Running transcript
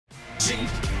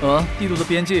地图的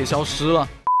边界也消失了。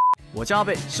我叫阿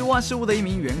贝，是万事屋的一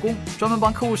名员工，专门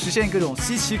帮客户实现各种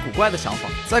稀奇古怪的想法。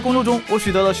在工作中，我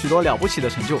取得了许多了不起的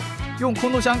成就，用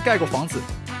空投箱盖过房子，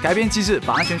改变机制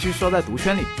把安全区刷在毒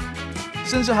圈里，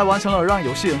甚至还完成了让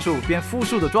游戏人数变负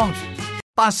数的壮举。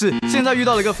但是现在遇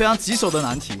到了一个非常棘手的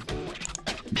难题。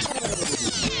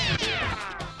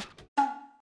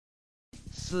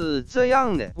是这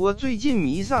样的，我最近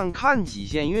迷上看极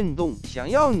限运动，想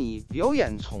要你表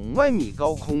演从万米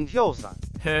高空跳伞。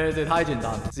嘿，这太简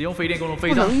单了，只用飞天功能飞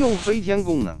上。不能用飞天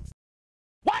功能。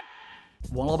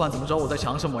王老板怎么知道我在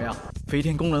想什么呀？飞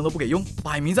天功能都不给用，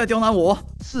摆明在刁难我。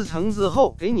事成之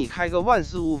后，给你开个万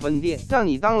事屋分店，让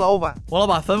你当老板。王老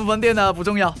板分不分店的不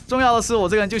重要，重要的是我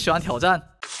这个人就喜欢挑战。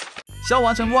想要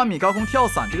完成万米高空跳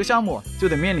伞这个项目，就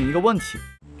得面临一个问题：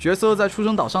角色在出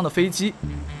生岛上的飞机，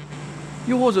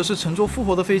又或者是乘坐复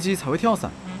活的飞机才会跳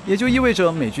伞，也就意味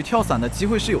着每局跳伞的机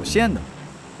会是有限的，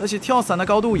而且跳伞的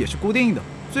高度也是固定的。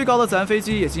最高的自然飞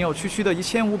机也仅有区区的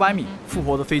1500米，复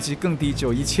活的飞机更低，只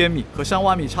有1000米，和上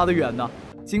万米差得远呢。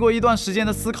经过一段时间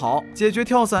的思考，解决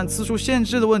跳伞次数限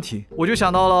制的问题，我就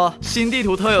想到了新地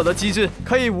图特有的机制，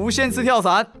可以无限次跳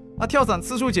伞。那跳伞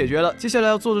次数解决了，接下来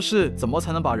要做的是怎么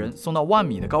才能把人送到万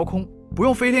米的高空？不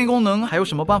用飞天功能，还有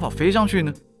什么办法飞上去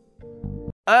呢？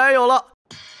哎，有了！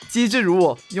机智如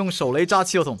我，用手雷炸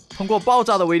汽油桶，通过爆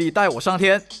炸的威力带我上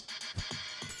天。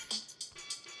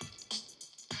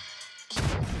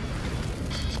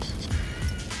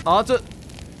啊，这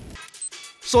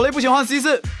手雷不行，换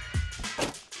C4，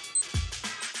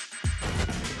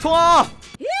冲啊！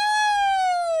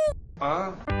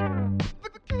啊！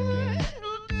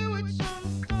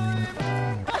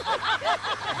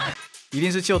一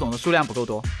定是汽油桶的数量不够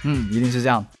多，一定是这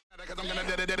样。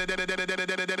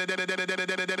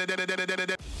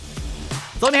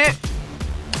走你！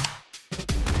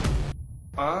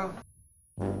啊！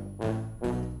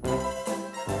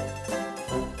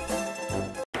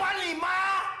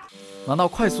难道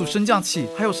快速升降器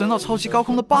还有升到超级高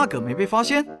空的 bug 没被发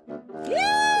现？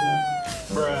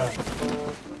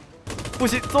不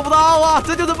行，做不到啊！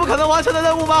这就是不可能完成的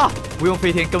任务吗？不用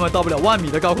飞天根本到不了万米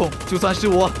的高空，就算是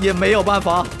我也没有办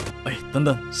法。哎，等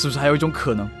等，是不是还有一种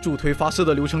可能，助推发射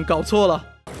的流程搞错了？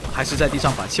还是在地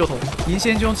上摆汽油桶，引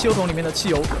线就用汽油桶里面的汽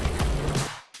油。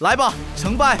来吧，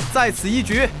成败在此一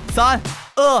举！3、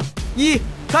2、1，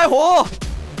开火！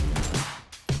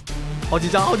好紧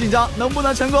张，好紧张，能不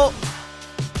能成功？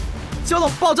汽油桶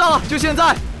爆炸了，就现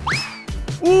在！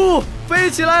飞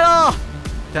起来了！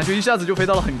感觉一下子就飞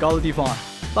到了很高的地方啊！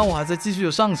但我还在继续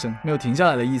的上升，没有停下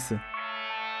来的意思。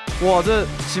哇，这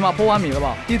起码破万米了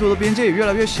吧？地图的边界也越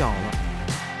来越小了。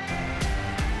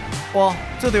哇，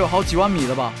这得有好几万米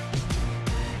了吧？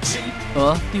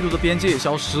地图的边界也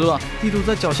消失了，地图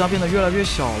在脚下变得越来越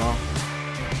小了。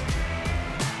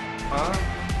啊！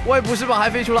我也不是吧，还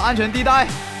飞出了安全地带。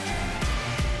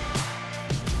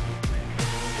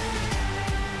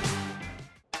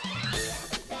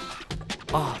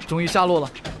啊，终于下落了，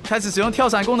开始使用跳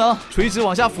伞功能，垂直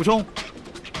往下俯冲。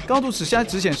高度尺现在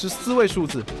只显示4位数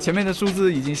字，前面的数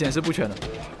字已经显示不全了，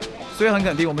所以很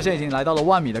肯定我们现在已经来到了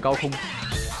万米的高空。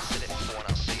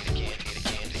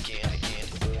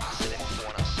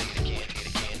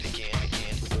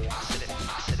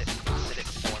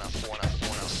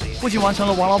不仅完成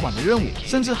了王老板的任务，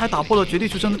甚至还打破了绝地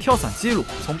求生的跳伞记录，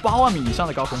从8万米以上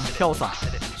的高空跳伞。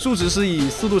数值是以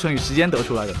速度乘以时间得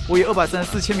出来的，我以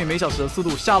234千米每小时的速度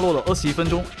下落了21分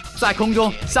钟，在空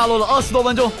中下落了20多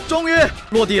分钟，终于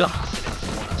落地了。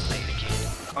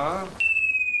啊！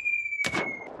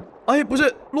哎，不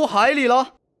是，落海里了。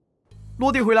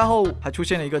落地回来后，还出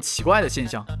现了一个奇怪的现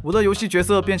象，我的游戏角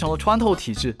色变成了穿透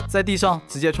体质，在地上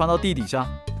直接穿到地底下。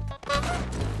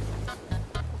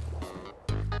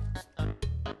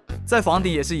在房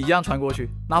顶也是一样穿过去，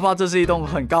哪怕这是一栋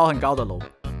很高很高的楼。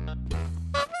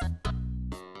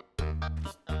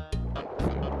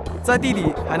在地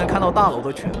底还能看到大楼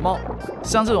的全貌，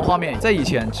像这种画面在以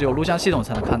前只有录像系统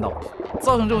才能看到。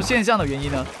造成这种现象的原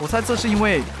因呢，我猜测是因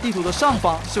为地图的上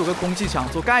方是有个空气墙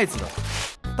做盖子的，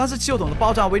但是汽油桶的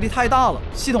爆炸威力太大了，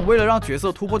系统为了让角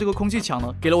色突破这个空气墙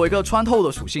呢，给了我一个穿透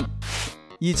的属性，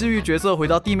以至于角色回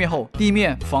到地面后，地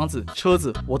面、房子、车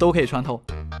子我都可以穿透。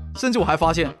甚至我还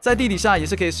发现，在地底下也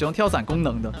是可以使用跳伞功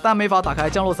能的，但没法打开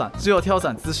降落伞，只有跳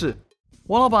伞姿势。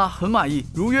王老板很满意，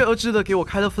如约而至的给我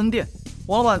开了分店。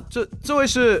王老板，这位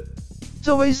是？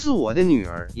这位是我的女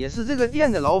儿，也是这个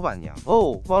店的老板娘。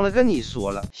哦，忘了跟你说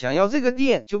了，想要这个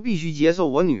店就必须接受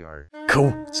我女儿。可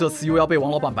恶，这次又要被王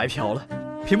老板白嫖了。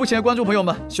屏幕前的观众朋友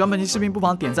们，喜欢本期视频不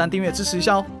妨点赞、订阅支持一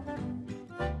下哦。